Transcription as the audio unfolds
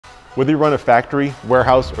Whether you run a factory,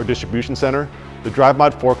 warehouse, or distribution center, the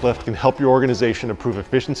DriveMod forklift can help your organization improve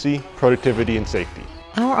efficiency, productivity, and safety.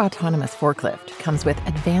 Our autonomous forklift comes with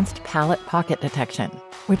advanced pallet pocket detection,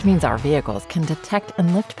 which means our vehicles can detect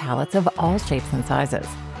and lift pallets of all shapes and sizes.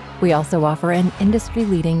 We also offer an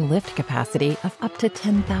industry-leading lift capacity of up to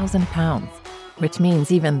 10,000 pounds, which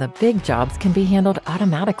means even the big jobs can be handled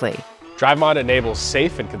automatically. DriveMod enables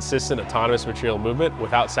safe and consistent autonomous material movement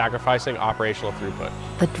without sacrificing operational throughput.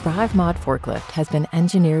 The DriveMod forklift has been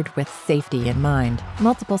engineered with safety in mind.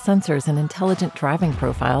 Multiple sensors and intelligent driving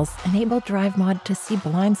profiles enable DriveMod to see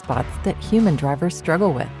blind spots that human drivers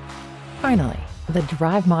struggle with. Finally, the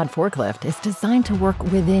DriveMod forklift is designed to work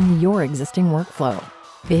within your existing workflow.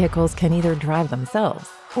 Vehicles can either drive themselves,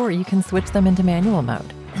 or you can switch them into manual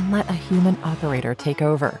mode and let a human operator take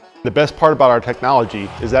over. The best part about our technology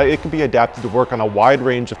is that it can be adapted to work on a wide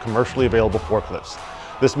range of commercially available forklifts.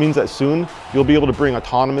 This means that soon you'll be able to bring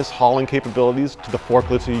autonomous hauling capabilities to the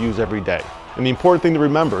forklifts you use every day. And the important thing to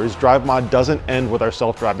remember is DriveMod doesn't end with our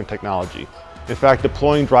self-driving technology. In fact,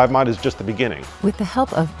 deploying DriveMod is just the beginning. With the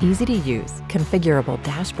help of easy-to-use, configurable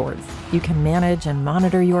dashboards, you can manage and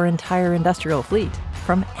monitor your entire industrial fleet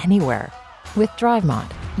from anywhere. With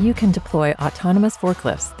DriveMod, you can deploy autonomous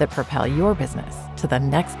forklifts that propel your business to the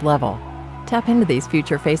next level. Tap into these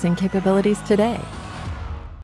future-facing capabilities today